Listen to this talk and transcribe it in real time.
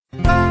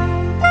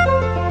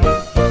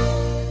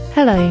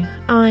Hello,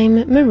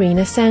 I'm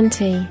Marina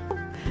Santi.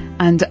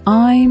 And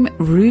I'm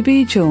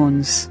Ruby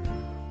Jones.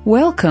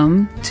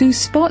 Welcome to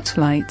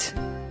Spotlight.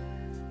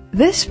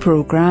 This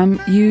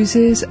programme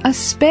uses a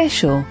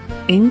special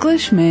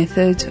English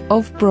method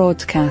of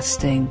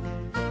broadcasting.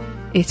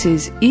 It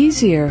is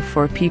easier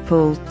for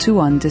people to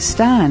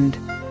understand,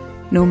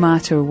 no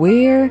matter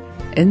where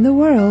in the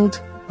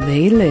world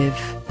they live.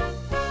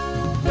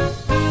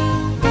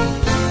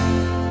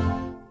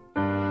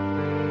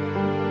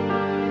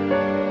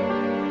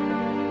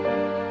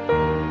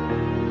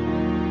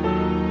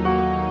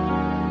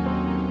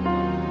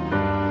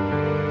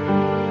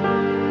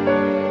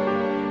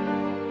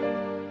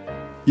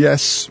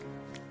 Yes,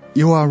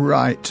 you are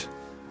right.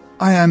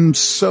 I am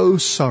so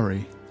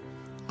sorry.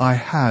 I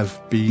have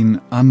been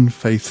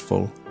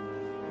unfaithful.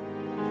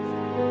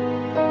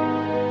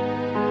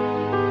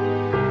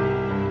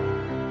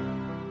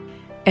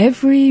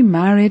 Every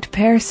married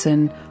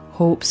person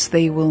hopes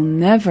they will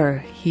never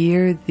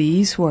hear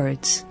these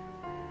words.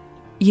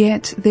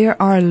 Yet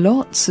there are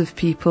lots of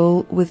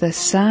people with a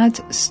sad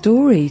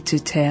story to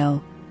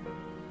tell.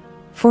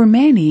 For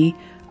many,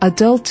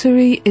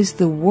 adultery is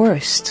the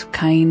worst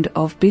kind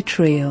of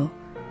betrayal.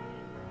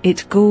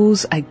 It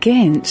goes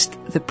against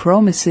the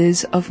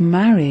promises of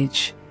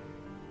marriage.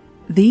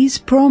 These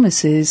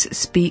promises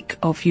speak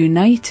of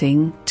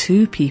uniting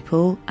two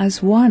people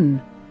as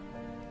one.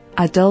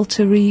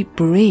 Adultery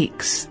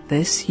breaks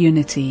this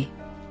unity.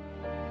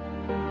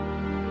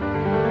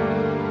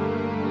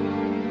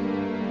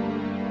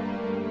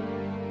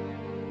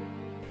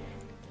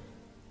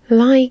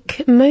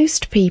 Like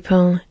most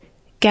people,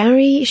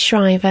 Gary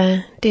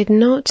Shriver did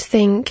not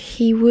think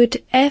he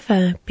would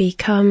ever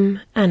become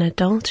an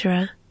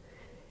adulterer.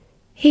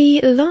 He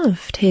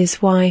loved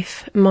his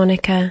wife,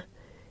 Monica.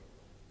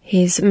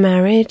 His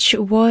marriage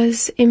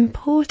was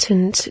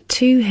important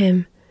to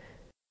him.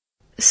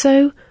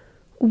 So,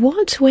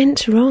 what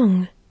went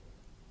wrong?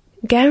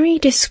 Gary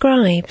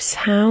describes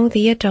how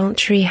the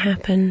adultery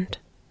happened.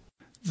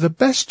 The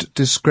best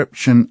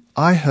description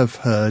I have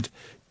heard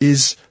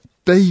is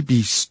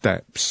baby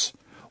steps.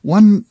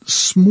 One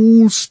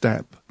small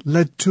step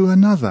led to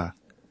another,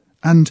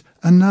 and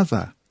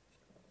another.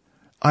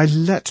 I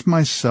let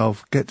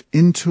myself get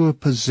into a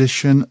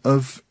position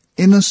of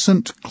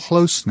innocent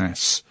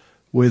closeness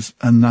with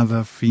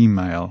another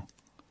female.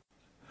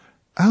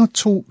 Our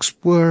talks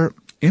were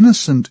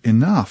innocent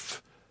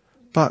enough,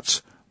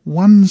 but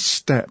one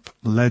step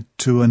led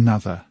to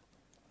another.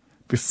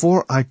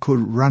 Before I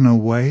could run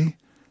away,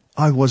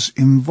 I was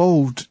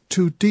involved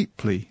too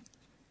deeply.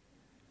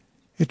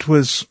 It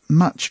was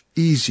much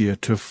easier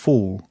to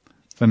fall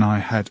than I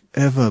had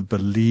ever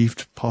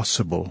believed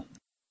possible.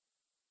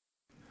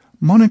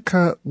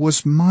 Monica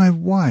was my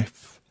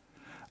wife.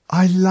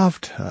 I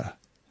loved her.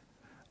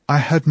 I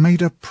had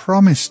made a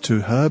promise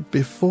to her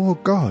before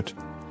God.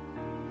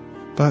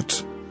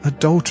 But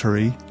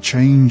adultery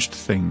changed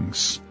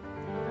things.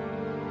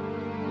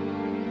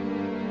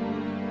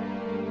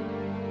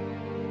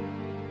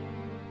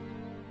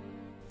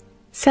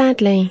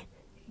 Sadly,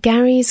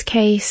 Gary's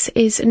case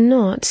is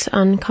not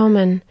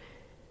uncommon.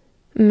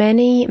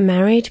 Many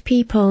married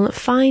people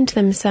find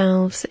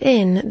themselves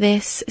in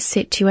this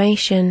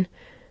situation.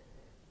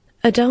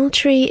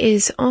 Adultery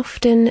is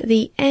often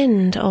the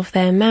end of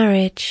their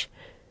marriage.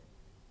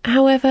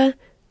 However,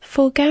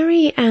 for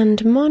Gary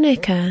and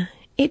Monica,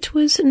 it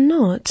was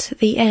not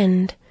the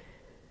end.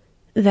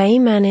 They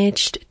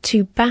managed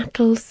to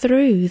battle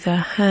through the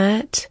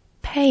hurt,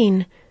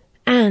 pain,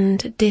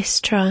 and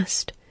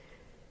distrust.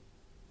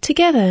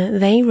 Together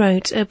they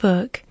wrote a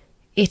book.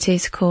 It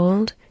is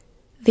called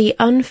The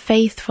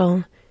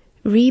Unfaithful: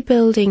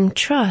 Rebuilding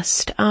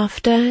Trust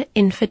After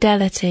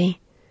Infidelity.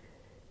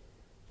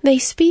 They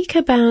speak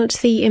about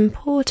the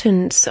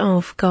importance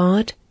of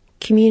God,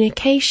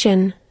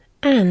 communication,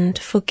 and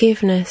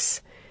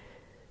forgiveness.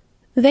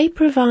 They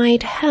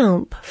provide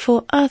help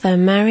for other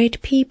married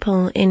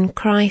people in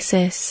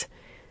crisis.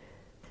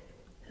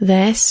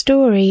 Their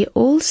story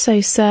also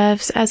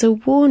serves as a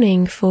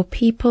warning for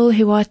people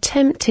who are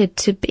tempted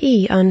to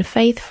be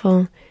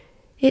unfaithful.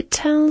 It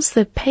tells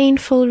the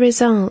painful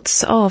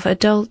results of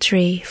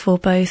adultery for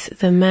both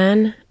the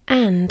man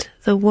and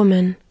the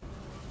woman.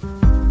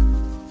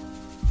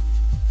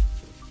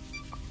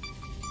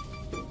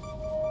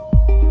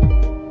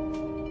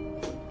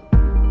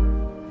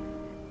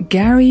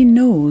 Gary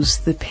knows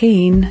the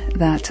pain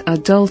that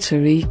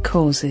adultery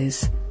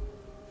causes.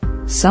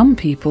 Some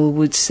people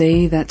would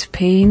say that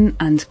pain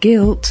and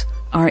guilt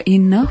are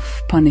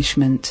enough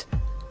punishment,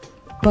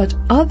 but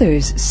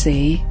others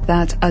say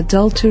that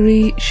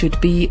adultery should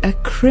be a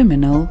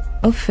criminal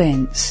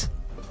offence.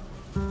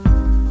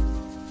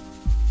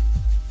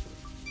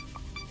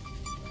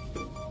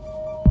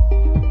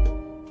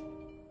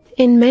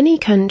 In many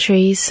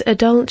countries,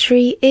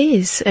 adultery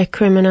is a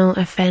criminal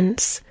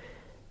offence.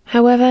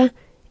 However,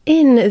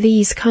 in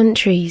these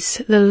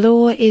countries, the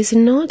law is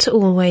not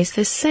always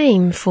the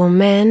same for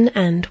men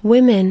and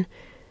women.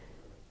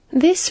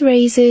 This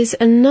raises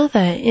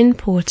another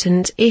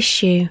important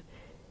issue: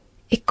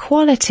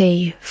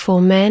 equality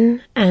for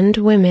men and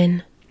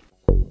women.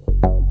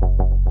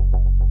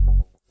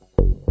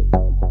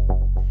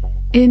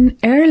 In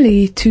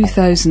early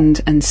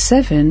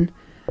 2007,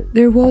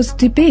 there was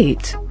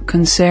debate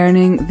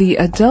concerning the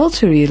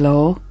adultery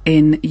law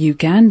in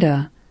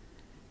Uganda.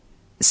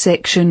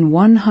 Section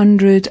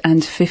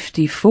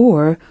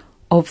 154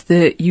 of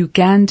the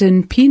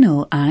Ugandan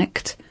Penal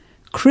Act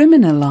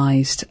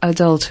criminalised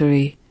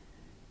adultery.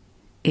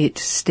 It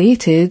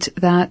stated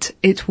that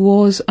it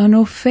was an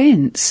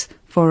offence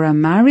for a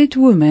married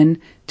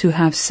woman to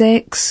have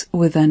sex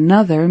with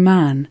another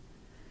man.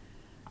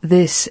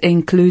 This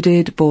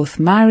included both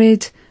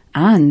married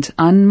and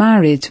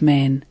unmarried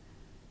men.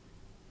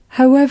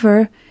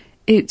 However,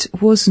 it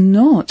was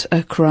not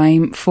a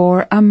crime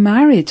for a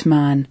married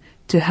man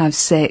to have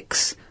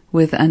sex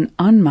with an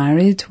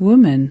unmarried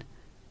woman.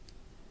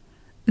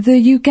 The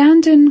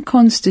Ugandan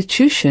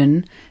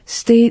constitution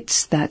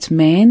states that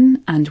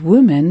men and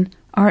women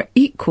are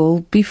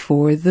equal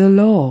before the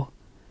law.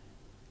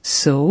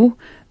 So,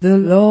 the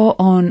law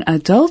on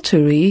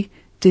adultery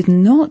did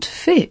not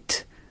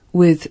fit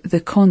with the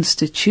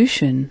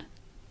constitution.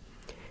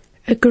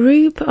 A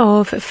group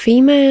of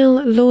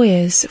female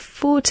lawyers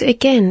fought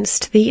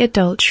against the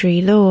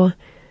adultery law.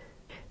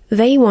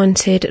 They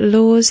wanted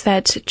laws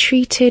that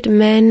treated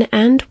men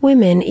and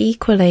women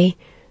equally,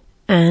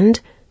 and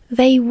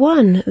they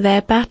won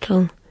their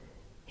battle.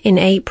 In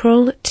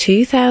April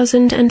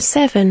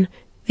 2007,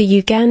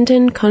 the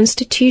Ugandan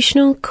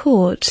Constitutional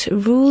Court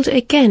ruled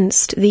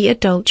against the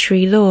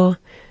adultery law.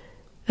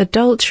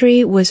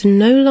 Adultery was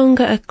no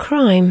longer a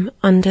crime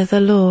under the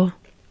law.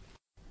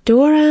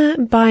 Dora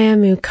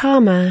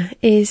Byamukama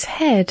is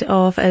head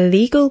of a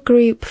legal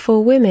group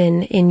for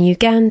women in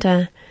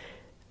Uganda.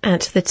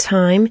 At the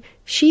time,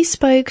 she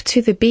spoke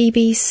to the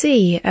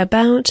BBC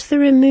about the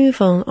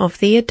removal of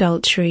the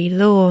adultery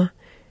law.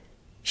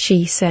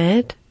 She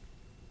said,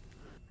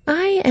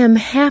 "I am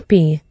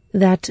happy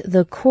that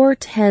the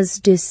court has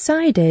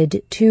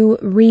decided to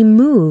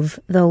remove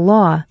the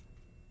law.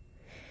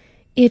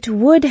 It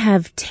would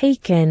have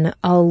taken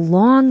a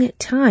long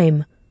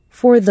time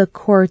for the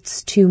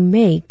courts to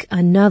make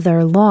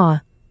another law,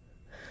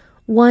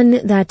 one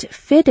that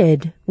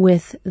fitted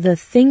with the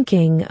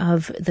thinking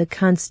of the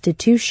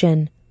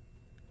Constitution.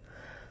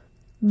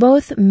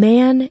 Both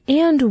man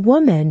and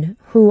woman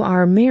who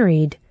are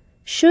married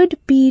should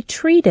be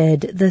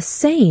treated the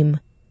same.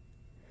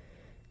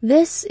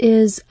 This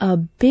is a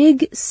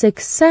big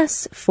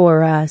success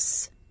for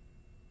us."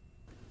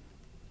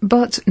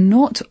 But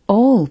not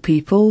all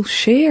people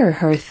share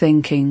her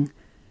thinking.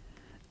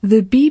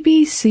 The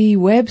BBC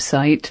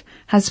website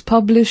has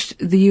published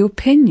the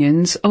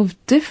opinions of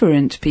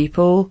different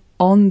people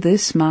on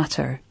this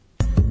matter.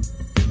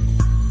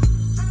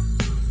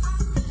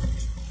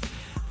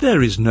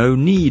 There is no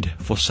need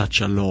for such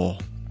a law.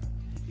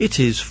 It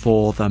is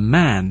for the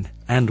man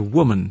and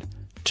woman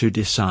to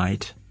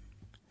decide.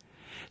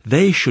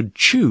 They should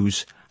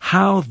choose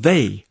how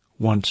they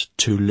want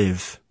to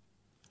live.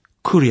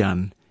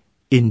 Kurian,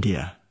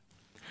 India.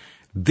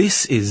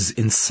 This is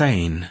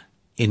insane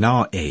in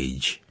our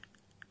age,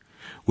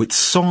 with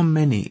so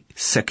many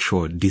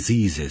sexual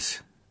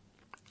diseases.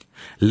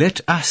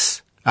 Let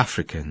us,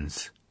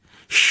 Africans,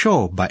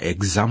 show by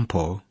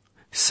example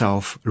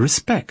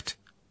self-respect,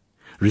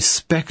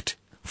 respect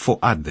for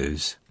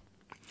others,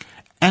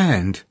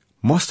 and,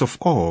 most of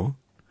all,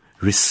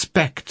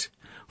 respect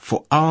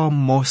for our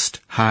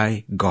Most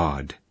High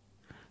God.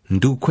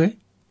 Ndukwe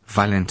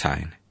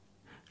Valentine,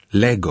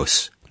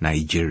 Lagos,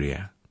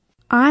 Nigeria.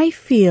 I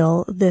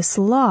feel this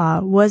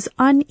law was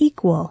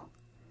unequal.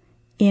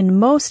 In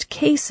most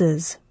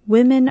cases,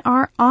 women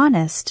are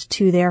honest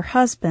to their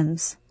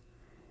husbands.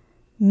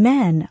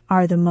 Men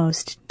are the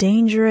most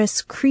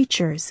dangerous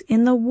creatures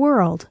in the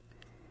world.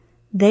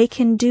 They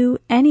can do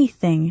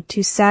anything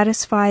to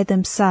satisfy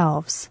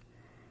themselves.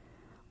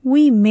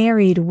 We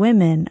married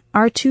women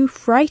are too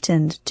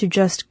frightened to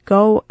just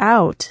go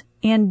out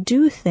and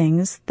do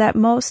things that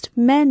most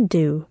men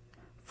do.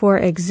 For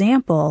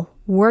example,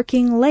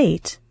 working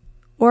late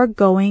or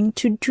going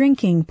to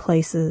drinking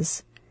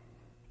places.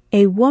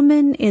 A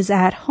woman is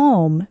at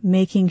home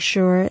making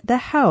sure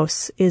the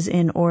house is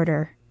in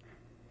order.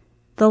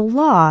 The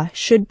law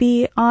should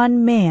be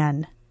on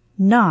man,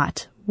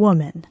 not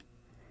woman.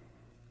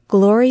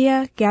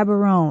 Gloria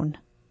Gaborone,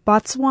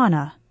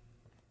 Botswana.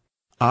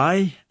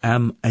 I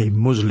am a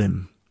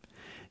Muslim.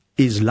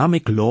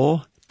 Islamic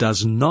law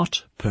does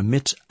not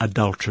permit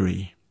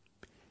adultery.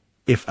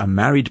 If a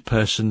married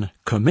person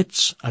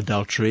commits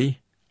adultery,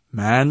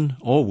 man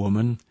or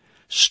woman,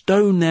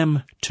 stone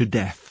them to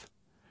death.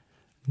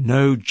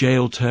 No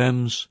jail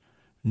terms,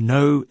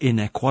 no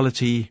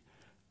inequality,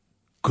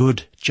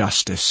 good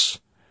justice.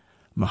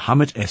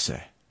 Muhammad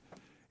Esse.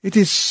 It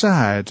is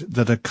sad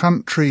that a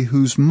country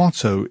whose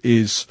motto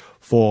is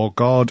 "For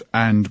God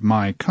and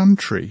my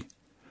country"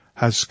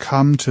 has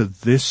come to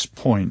this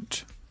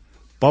point.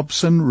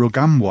 Bobson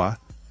Rugambwa,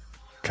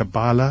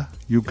 Kampala,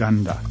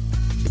 Uganda.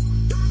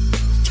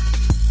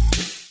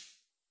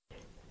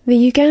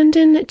 The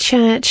Ugandan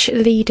church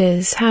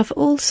leaders have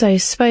also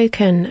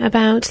spoken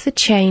about the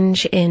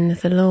change in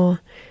the law.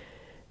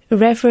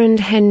 Reverend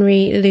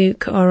Henry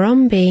Luke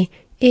Orombi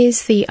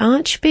is the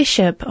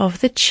Archbishop of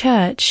the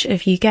Church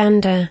of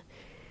Uganda.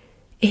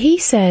 He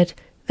said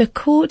the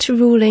court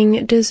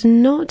ruling does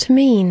not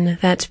mean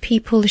that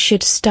people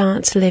should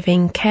start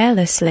living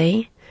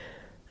carelessly.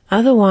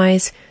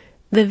 Otherwise,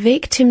 the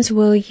victims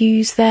will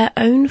use their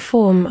own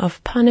form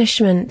of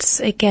punishments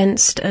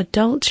against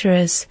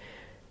adulterers,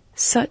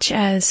 such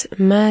as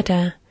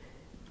murder.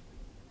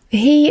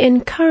 He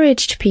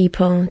encouraged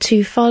people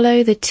to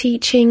follow the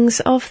teachings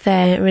of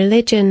their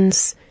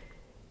religions.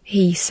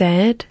 He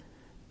said,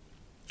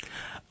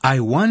 I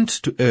want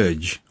to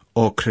urge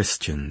all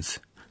Christians,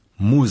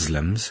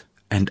 Muslims,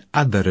 and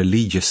other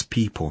religious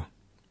people.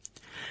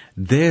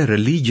 Their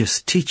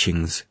religious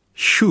teachings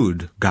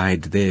should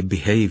guide their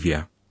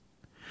behavior.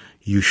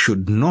 You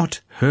should not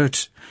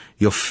hurt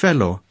your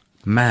fellow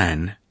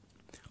man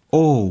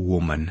or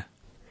woman.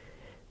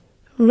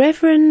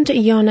 Reverend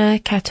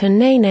Yona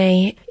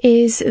Katonene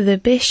is the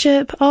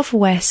Bishop of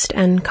West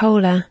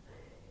Angola.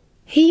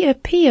 He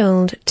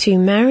appealed to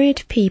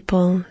married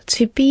people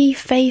to be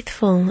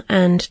faithful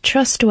and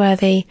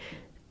trustworthy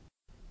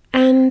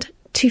and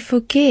to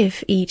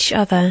forgive each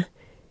other.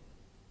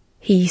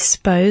 He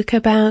spoke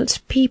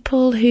about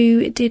people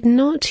who did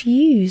not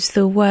use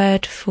the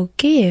word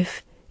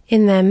forgive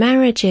in their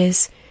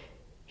marriages.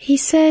 He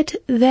said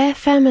their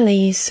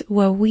families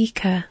were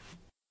weaker.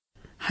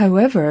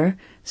 However,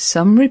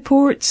 some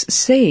reports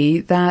say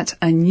that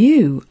a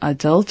new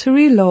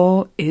adultery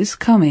law is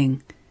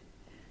coming.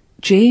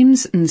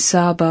 James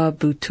Nsaba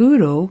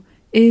Buturo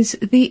is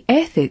the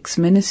ethics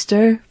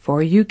minister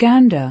for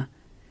Uganda.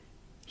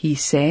 He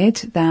said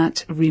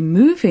that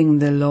removing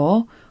the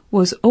law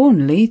was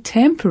only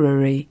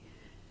temporary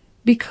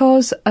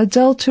because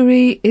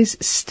adultery is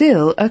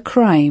still a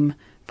crime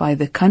by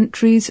the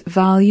country's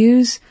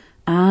values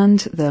and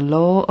the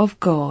law of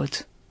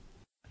God.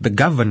 The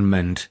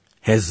government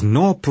has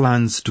no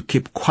plans to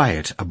keep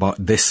quiet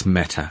about this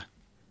matter.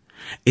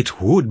 It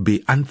would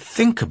be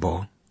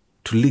unthinkable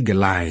to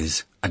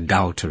legalize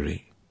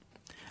adultery.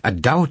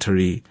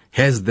 Adultery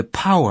has the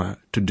power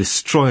to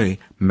destroy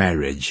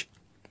marriage.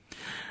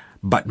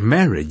 But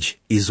marriage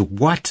is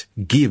what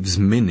gives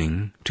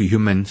meaning to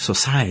human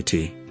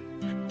society.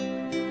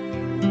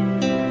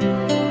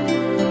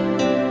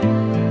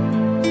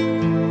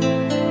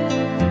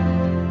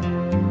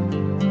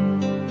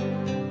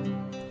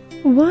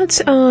 What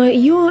are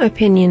your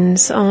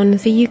opinions on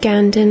the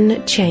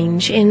Ugandan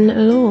change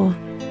in law?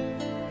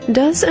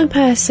 Does a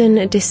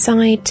person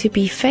decide to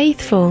be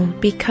faithful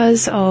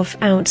because of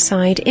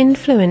outside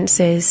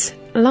influences,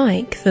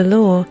 like the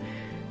law?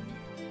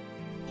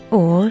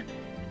 Or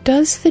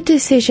does the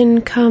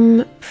decision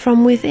come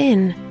from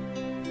within?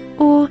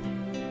 Or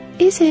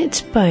is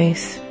it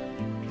both?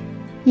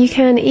 You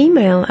can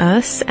email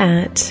us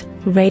at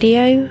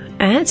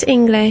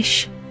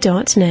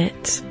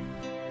radio@english.net.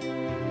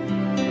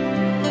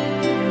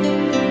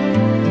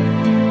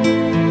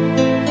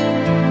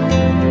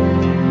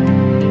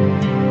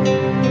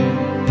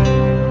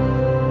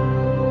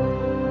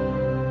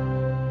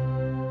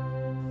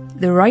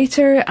 The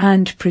writer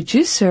and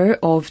producer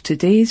of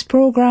today's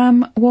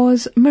program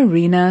was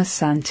Marina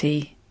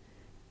Santi.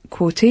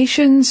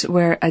 Quotations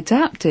were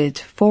adapted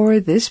for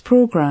this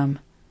program.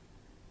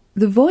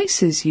 The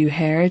voices you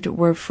heard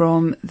were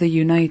from the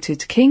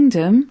United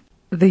Kingdom,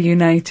 the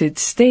United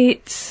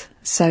States,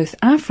 South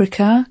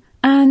Africa,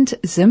 and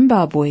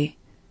Zimbabwe.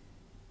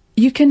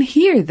 You can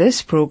hear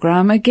this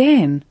program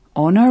again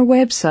on our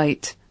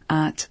website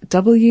at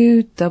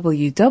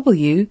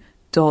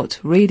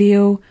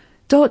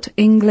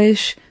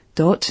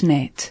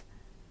www.radio.english.net.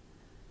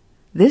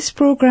 This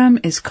program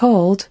is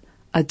called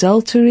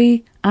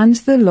Adultery and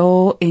the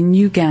Law in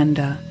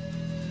Uganda.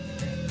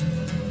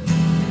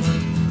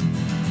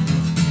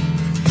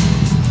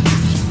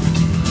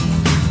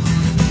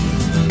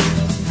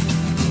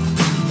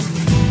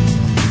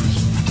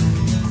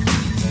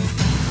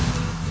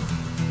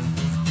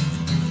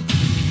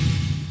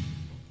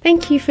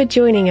 Thank you for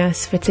joining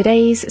us for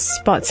today's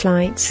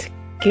Spotlight.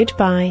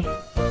 Goodbye.